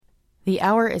The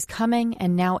hour is coming,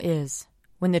 and now is,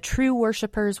 when the true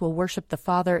worshipers will worship the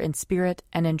Father in spirit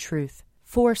and in truth.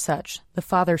 For such, the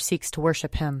Father seeks to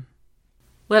worship him.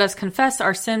 Let us confess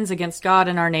our sins against God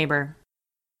and our neighbor.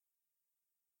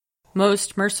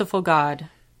 Most merciful God,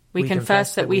 we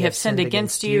confess that we have sinned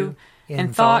against you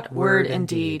in thought, word, and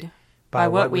deed, by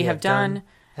what we have done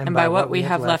and by what we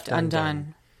have left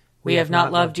undone. We have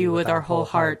not loved you with our whole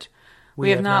heart.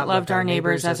 We have not loved our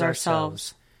neighbors as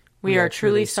ourselves. We are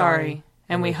truly sorry,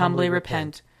 and we humbly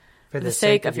repent. For the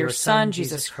sake of your Son,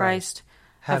 Jesus Christ,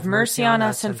 have mercy on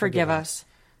us and forgive us,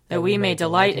 that we may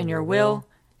delight in your will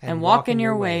and walk in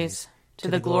your ways, to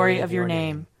the glory of your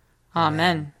name.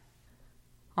 Amen.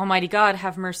 Almighty God,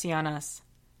 have mercy on us.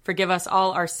 Forgive us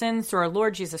all our sins through our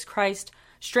Lord Jesus Christ.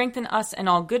 Strengthen us in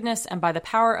all goodness, and by the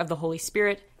power of the Holy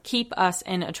Spirit, keep us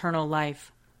in eternal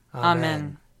life.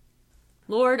 Amen.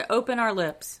 Lord, open our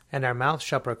lips, and our mouth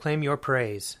shall proclaim your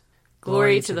praise.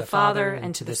 Glory to the Father,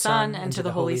 and to the Son, and to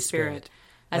the Holy Spirit,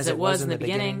 as it was in the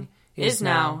beginning, is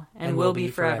now, and will be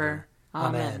forever.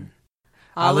 Amen.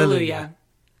 Alleluia.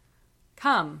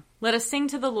 Come, let us sing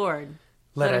to the Lord.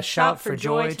 Let us shout for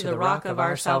joy to the rock of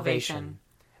our salvation.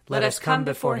 Let us come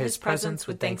before his presence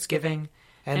with thanksgiving,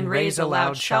 and raise a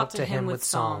loud shout to him with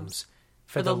psalms.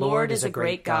 For the Lord is a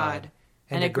great God,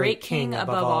 and a great King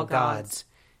above all gods.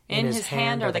 In his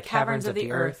hand are the caverns of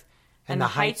the earth, and the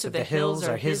heights of the hills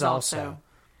are his also.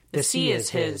 The sea is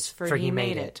his, for he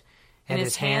made it, and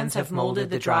his hands have molded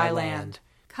the dry land.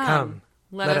 Come,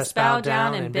 let us bow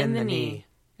down and bend the knee,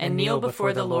 and kneel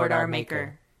before the Lord our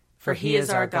Maker. For he is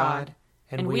our God,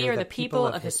 and we are the people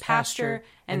of his pasture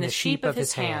and the sheep of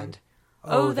his hand.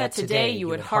 Oh, that today you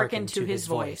would hearken to his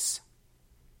voice.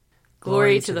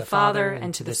 Glory to the Father,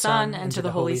 and to the Son, and to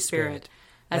the Holy Spirit,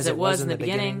 as it was in the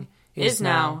beginning, is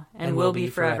now, and will be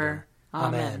forever.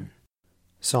 Amen.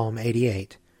 Psalm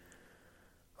 88.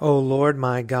 O Lord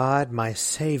my God, my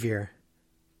Savior,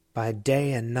 by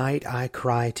day and night I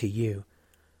cry to you.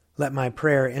 Let my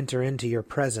prayer enter into your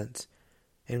presence.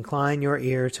 Incline your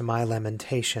ear to my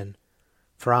lamentation,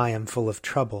 for I am full of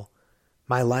trouble.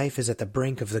 My life is at the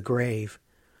brink of the grave.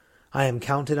 I am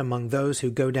counted among those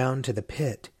who go down to the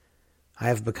pit. I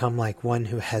have become like one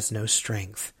who has no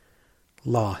strength,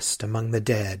 lost among the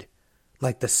dead,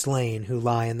 like the slain who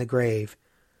lie in the grave,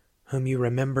 whom you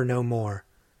remember no more,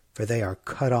 for they are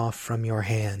cut off from your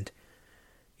hand.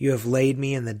 You have laid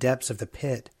me in the depths of the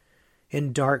pit,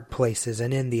 in dark places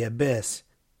and in the abyss.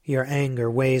 Your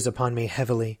anger weighs upon me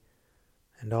heavily,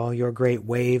 and all your great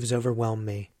waves overwhelm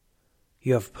me.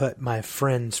 You have put my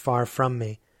friends far from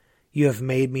me. You have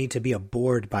made me to be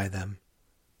abhorred by them.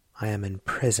 I am in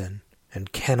prison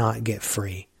and cannot get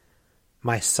free.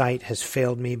 My sight has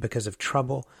failed me because of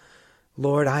trouble.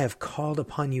 Lord, I have called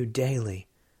upon you daily.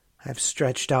 I have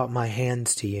stretched out my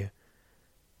hands to you.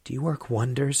 Do you work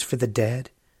wonders for the dead?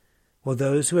 Will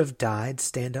those who have died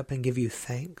stand up and give you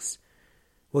thanks?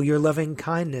 Will your loving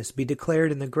kindness be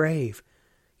declared in the grave,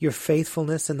 your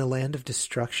faithfulness in the land of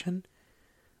destruction?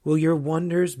 Will your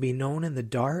wonders be known in the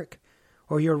dark,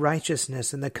 or your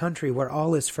righteousness in the country where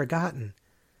all is forgotten?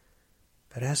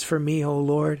 But as for me, O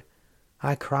Lord,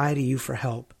 I cry to you for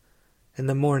help. In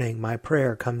the morning my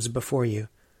prayer comes before you.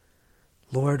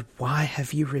 Lord, why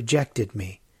have you rejected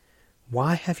me?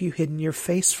 Why have you hidden your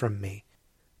face from me?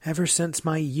 Ever since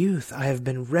my youth I have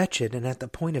been wretched and at the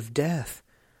point of death.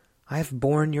 I have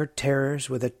borne your terrors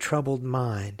with a troubled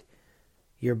mind.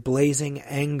 Your blazing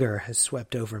anger has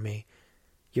swept over me.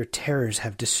 Your terrors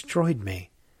have destroyed me.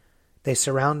 They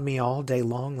surround me all day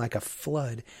long like a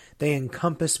flood. They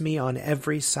encompass me on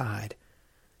every side.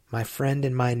 My friend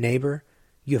and my neighbor,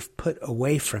 you have put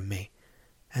away from me,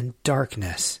 and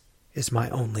darkness is my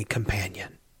only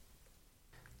companion.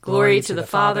 Glory to the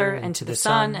Father, and to the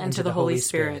Son, and to the Holy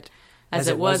Spirit, as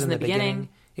it was in the beginning,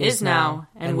 is now,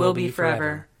 and will be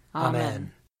forever.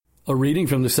 Amen. A reading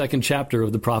from the 2nd chapter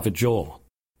of the prophet Joel.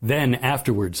 Then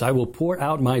afterwards I will pour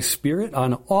out my Spirit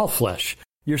on all flesh.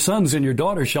 Your sons and your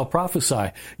daughters shall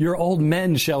prophesy. Your old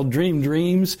men shall dream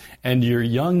dreams, and your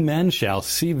young men shall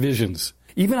see visions.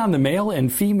 Even on the male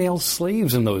and female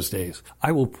slaves in those days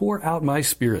I will pour out my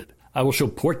Spirit. I will show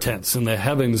portents in the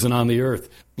heavens and on the earth,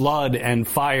 blood and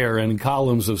fire and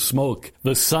columns of smoke.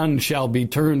 The sun shall be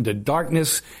turned to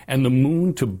darkness and the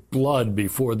moon to blood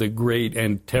before the great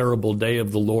and terrible day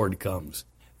of the Lord comes.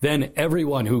 Then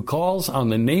everyone who calls on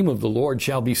the name of the Lord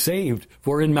shall be saved.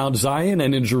 For in Mount Zion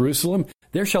and in Jerusalem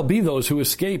there shall be those who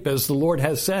escape, as the Lord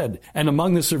has said, and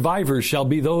among the survivors shall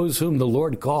be those whom the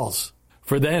Lord calls.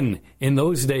 For then, in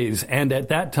those days and at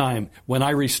that time, when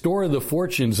I restore the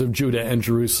fortunes of Judah and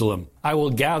Jerusalem, I will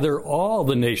gather all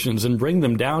the nations and bring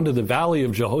them down to the valley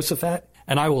of Jehoshaphat,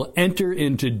 and I will enter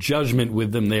into judgment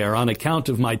with them there on account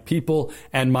of my people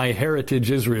and my heritage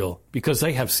Israel, because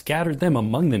they have scattered them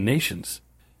among the nations.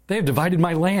 They have divided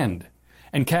my land,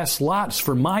 and cast lots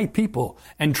for my people,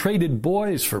 and traded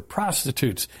boys for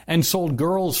prostitutes, and sold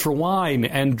girls for wine,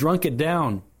 and drunk it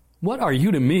down. What are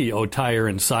you to me, O Tyre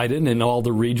and Sidon, and all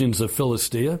the regions of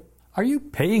Philistia? Are you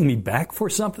paying me back for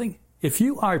something? If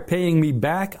you are paying me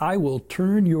back, I will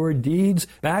turn your deeds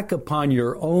back upon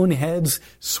your own heads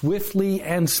swiftly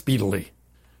and speedily.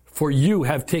 For you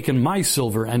have taken my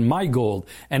silver and my gold,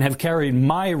 and have carried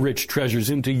my rich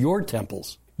treasures into your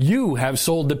temples. You have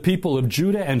sold the people of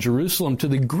Judah and Jerusalem to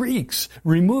the Greeks,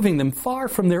 removing them far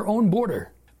from their own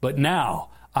border. But now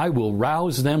I will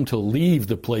rouse them to leave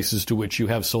the places to which you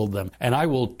have sold them, and I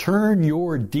will turn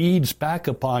your deeds back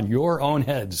upon your own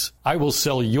heads. I will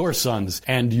sell your sons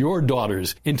and your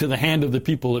daughters into the hand of the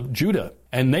people of Judah,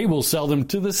 and they will sell them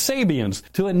to the Sabeans,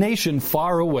 to a nation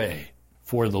far away,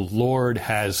 for the Lord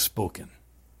has spoken.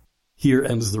 Here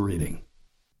ends the reading.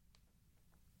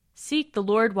 Seek the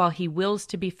Lord while he wills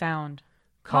to be found.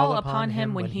 Call upon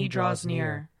him when he draws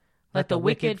near. Let the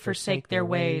wicked forsake their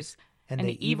ways, and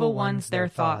the evil ones their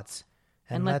thoughts.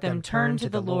 And let them turn to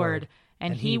the Lord,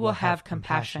 and he will have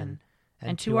compassion.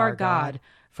 And to our God,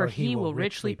 for he will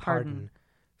richly pardon.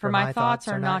 For my thoughts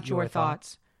are not your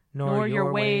thoughts, nor your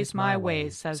ways my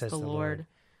ways, says the Lord.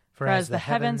 For as the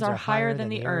heavens are higher than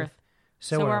the earth,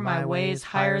 so are my ways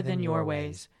higher than your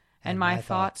ways, and my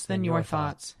thoughts than your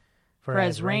thoughts. For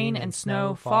as rain and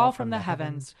snow fall from the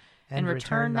heavens, and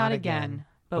return not again,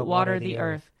 but water the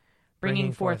earth,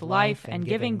 bringing forth life and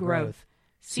giving growth,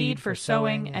 seed for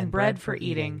sowing and bread for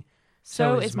eating,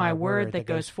 so is my word that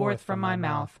goes forth from my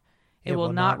mouth. It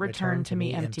will not return to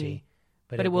me empty,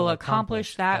 but it will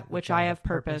accomplish that which I have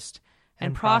purposed,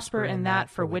 and prosper in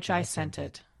that for which I sent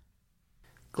it.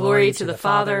 Glory to the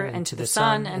Father, and to the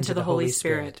Son, and to the Holy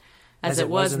Spirit, as it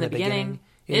was in the beginning,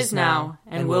 is now,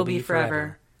 and will be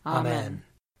forever. Amen.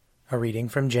 A reading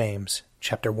from James,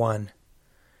 chapter 1.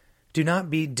 Do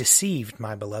not be deceived,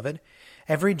 my beloved.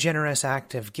 Every generous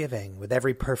act of giving, with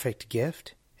every perfect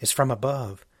gift, is from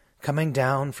above, coming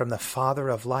down from the Father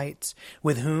of lights,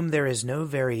 with whom there is no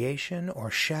variation or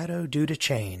shadow due to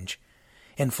change.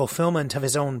 In fulfillment of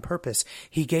his own purpose,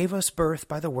 he gave us birth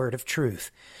by the word of truth,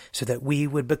 so that we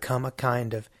would become a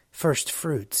kind of first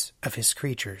fruits of his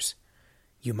creatures.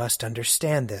 You must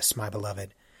understand this, my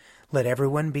beloved. Let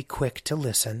everyone be quick to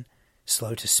listen,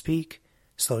 slow to speak,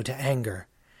 slow to anger,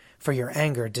 for your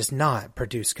anger does not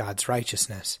produce God's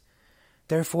righteousness.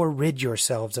 Therefore rid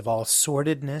yourselves of all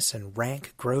sordidness and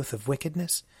rank growth of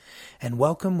wickedness, and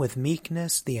welcome with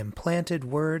meekness the implanted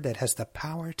word that has the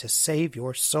power to save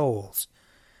your souls.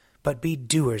 But be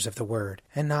doers of the word,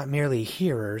 and not merely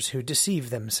hearers who deceive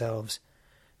themselves.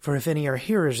 For if any are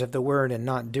hearers of the word and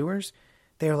not doers,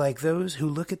 they are like those who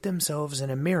look at themselves in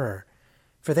a mirror.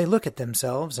 For they look at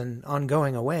themselves, and on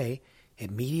going away,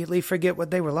 immediately forget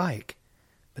what they were like.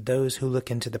 But those who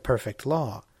look into the perfect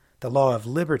law, the law of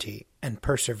liberty, and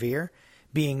persevere,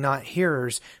 being not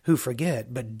hearers who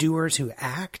forget, but doers who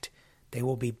act, they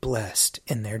will be blessed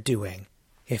in their doing.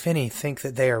 If any think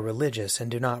that they are religious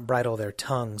and do not bridle their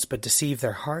tongues, but deceive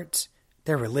their hearts,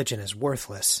 their religion is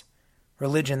worthless.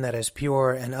 Religion that is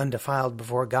pure and undefiled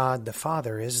before God the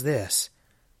Father is this: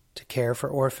 to care for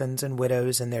orphans and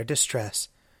widows in their distress,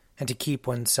 and to keep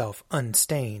oneself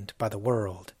unstained by the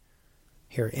world.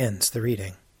 Here ends the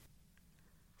reading.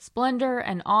 Splendor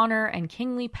and honor and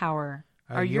kingly power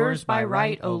are yours by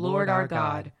right, O Lord our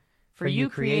God, for you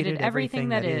created everything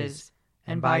that is,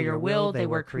 and by your will they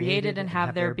were created and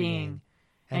have their being.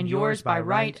 And yours by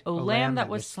right, O Lamb that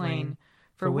was slain,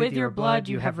 for with your blood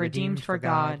you have redeemed for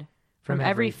God, from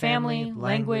every family,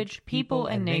 language, people,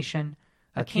 and nation,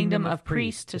 a kingdom of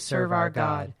priests to serve our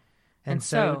God. And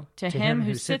so, to him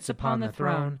who sits upon the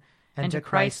throne, and to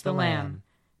Christ the Lamb,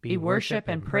 be worship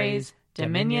and praise,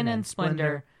 dominion and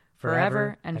splendor,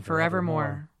 forever and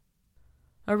forevermore.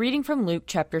 A reading from Luke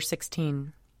chapter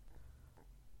 16.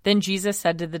 Then Jesus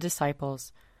said to the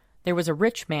disciples, There was a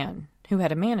rich man who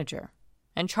had a manager,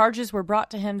 and charges were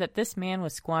brought to him that this man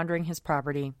was squandering his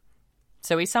property.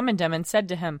 So he summoned him and said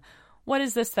to him, What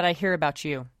is this that I hear about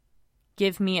you?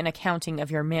 Give me an accounting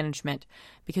of your management,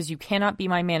 because you cannot be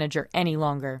my manager any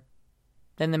longer.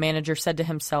 Then the manager said to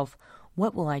himself,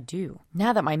 What will I do,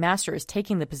 now that my master is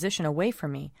taking the position away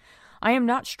from me? I am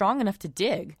not strong enough to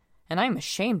dig, and I am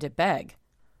ashamed to beg.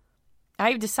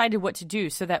 I have decided what to do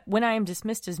so that when I am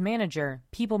dismissed as manager,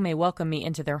 people may welcome me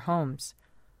into their homes.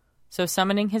 So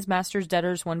summoning his master's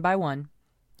debtors one by one,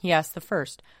 he asked the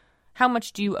first, How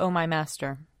much do you owe my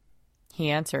master?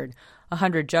 He answered,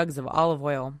 100 jugs of olive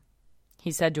oil.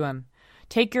 He said to him,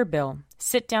 Take your bill,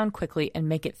 sit down quickly, and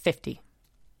make it 50.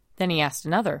 Then he asked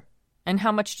another, And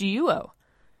how much do you owe?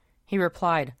 He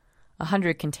replied,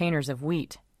 100 containers of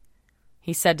wheat.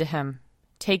 He said to him,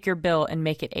 Take your bill and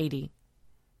make it 80.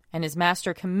 And his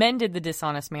master commended the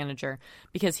dishonest manager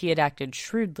because he had acted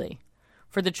shrewdly.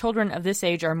 For the children of this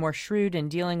age are more shrewd in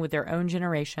dealing with their own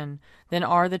generation than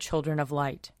are the children of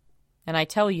light. And I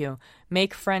tell you,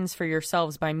 make friends for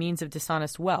yourselves by means of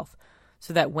dishonest wealth,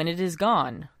 so that when it is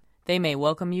gone, they may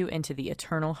welcome you into the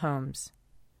eternal homes.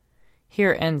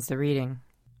 Here ends the reading.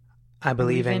 I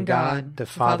believe in God, the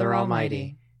Father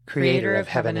Almighty, creator of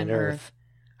heaven and earth.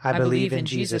 I believe in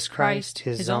Jesus Christ,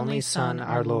 his only Son,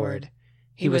 our Lord.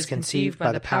 He was conceived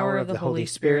by the power of the Holy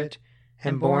Spirit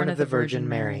and born of the Virgin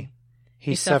Mary.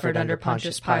 He suffered under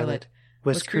Pontius Pilate,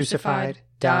 was crucified,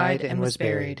 died, and was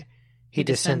buried. He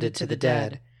descended to the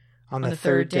dead. On the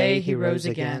third day he rose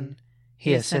again.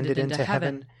 He ascended into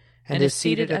heaven and is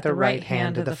seated at the right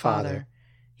hand of the Father.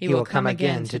 He will come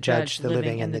again to judge the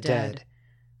living and the dead.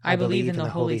 I believe in the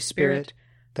Holy Spirit,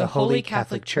 the Holy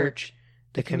Catholic Church,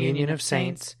 the communion of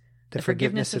saints, the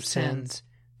forgiveness of sins,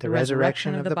 the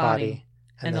resurrection of the body,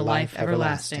 and the life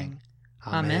everlasting.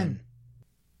 Amen.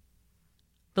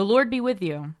 The Lord be with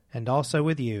you. And also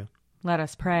with you. Let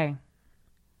us pray.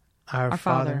 Our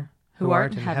Father, who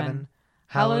art in heaven,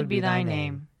 hallowed be thy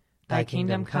name. Thy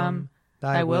kingdom come,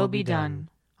 thy will be done,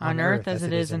 on earth as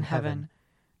it is in heaven.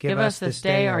 Give us this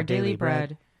day our daily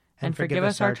bread, and forgive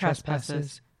us our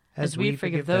trespasses, as we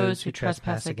forgive those who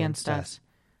trespass against us.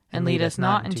 And lead us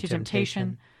not into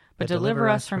temptation, but deliver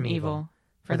us from evil.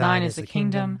 For thine is the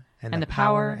kingdom, and the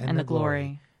power, and the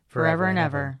glory, forever and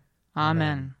ever.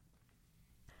 Amen.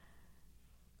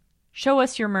 Show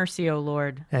us your mercy, O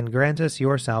Lord. And grant us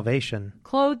your salvation.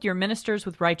 Clothe your ministers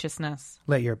with righteousness.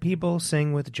 Let your people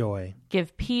sing with joy.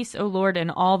 Give peace, O Lord, in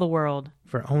all the world.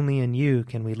 For only in you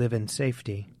can we live in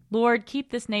safety. Lord,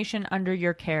 keep this nation under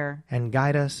your care. And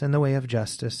guide us in the way of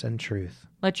justice and truth.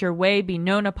 Let your way be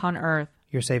known upon earth.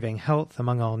 Your saving health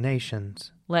among all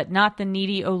nations. Let not the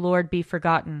needy, O Lord, be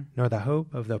forgotten. Nor the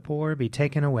hope of the poor be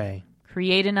taken away.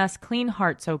 Create in us clean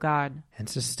hearts, O God. And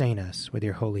sustain us with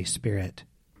your Holy Spirit.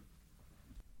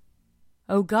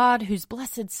 O God, whose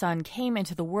blessed Son came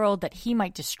into the world that he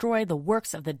might destroy the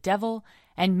works of the devil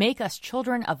and make us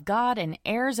children of God and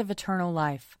heirs of eternal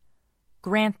life,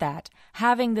 grant that,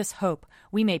 having this hope,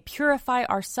 we may purify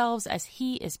ourselves as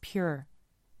he is pure,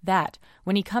 that,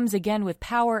 when he comes again with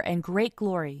power and great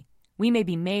glory, we may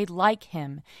be made like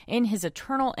him in his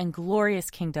eternal and glorious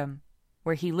kingdom,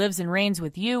 where he lives and reigns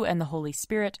with you and the Holy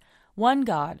Spirit, one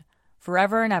God,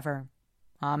 forever and ever.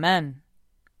 Amen.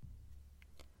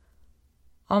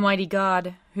 Almighty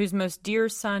God, whose most dear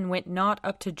Son went not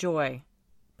up to joy,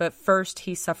 but first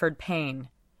he suffered pain,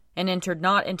 and entered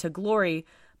not into glory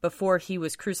before he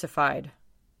was crucified,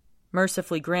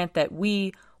 mercifully grant that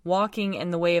we, walking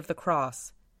in the way of the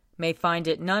cross, may find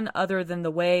it none other than the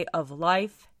way of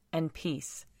life and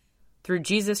peace. Through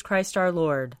Jesus Christ our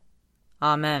Lord.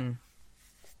 Amen.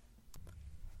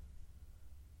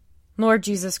 Lord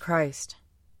Jesus Christ,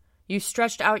 you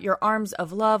stretched out your arms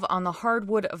of love on the hard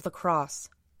wood of the cross,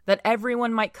 that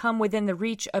everyone might come within the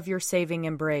reach of your saving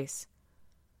embrace.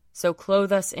 So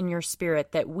clothe us in your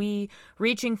Spirit, that we,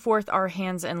 reaching forth our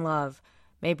hands in love,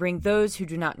 may bring those who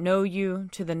do not know you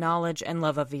to the knowledge and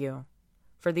love of you.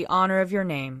 For the honor of your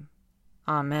name.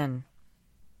 Amen.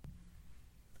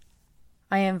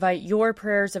 I invite your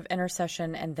prayers of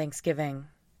intercession and thanksgiving.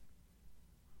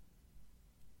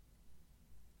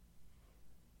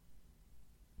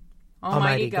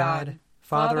 Almighty God,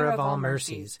 Father of all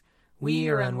mercies, we,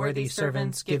 your unworthy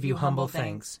servants, give you humble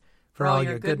thanks for all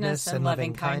your goodness and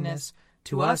loving kindness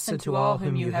to us and to all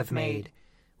whom you have made.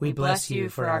 We bless you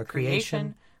for our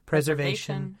creation,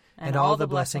 preservation, and all the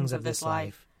blessings of this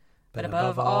life, but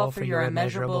above all for your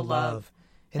immeasurable love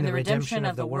in the redemption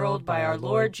of the world by our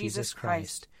Lord Jesus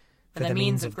Christ, for the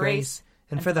means of grace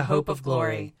and for the hope of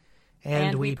glory.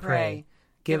 And we pray,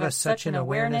 give us such an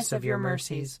awareness of your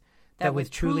mercies that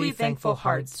with truly thankful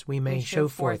hearts we may show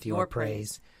forth your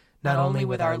praise, not only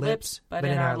with our lips, but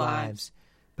in our lives,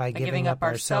 by giving up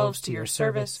ourselves to your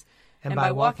service, and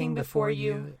by walking before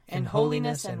you in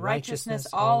holiness and righteousness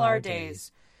all our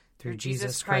days, through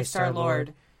Jesus Christ our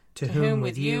Lord, to whom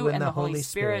with you and the Holy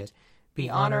Spirit be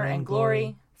honor and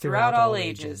glory throughout all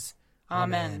ages.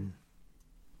 Amen.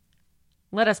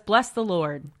 Let us bless the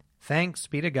Lord. Thanks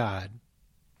be to God.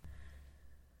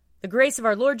 The grace of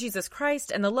our Lord Jesus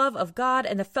Christ, and the love of God,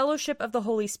 and the fellowship of the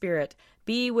Holy Spirit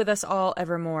be with us all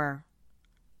evermore.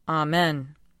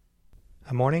 Amen.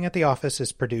 A Morning at the Office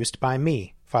is produced by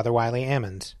me, Father Wiley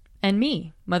Ammons. And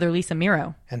me, Mother Lisa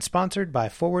Meirow. And sponsored by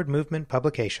Forward Movement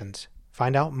Publications.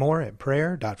 Find out more at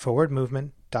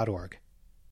prayer.forwardmovement.org.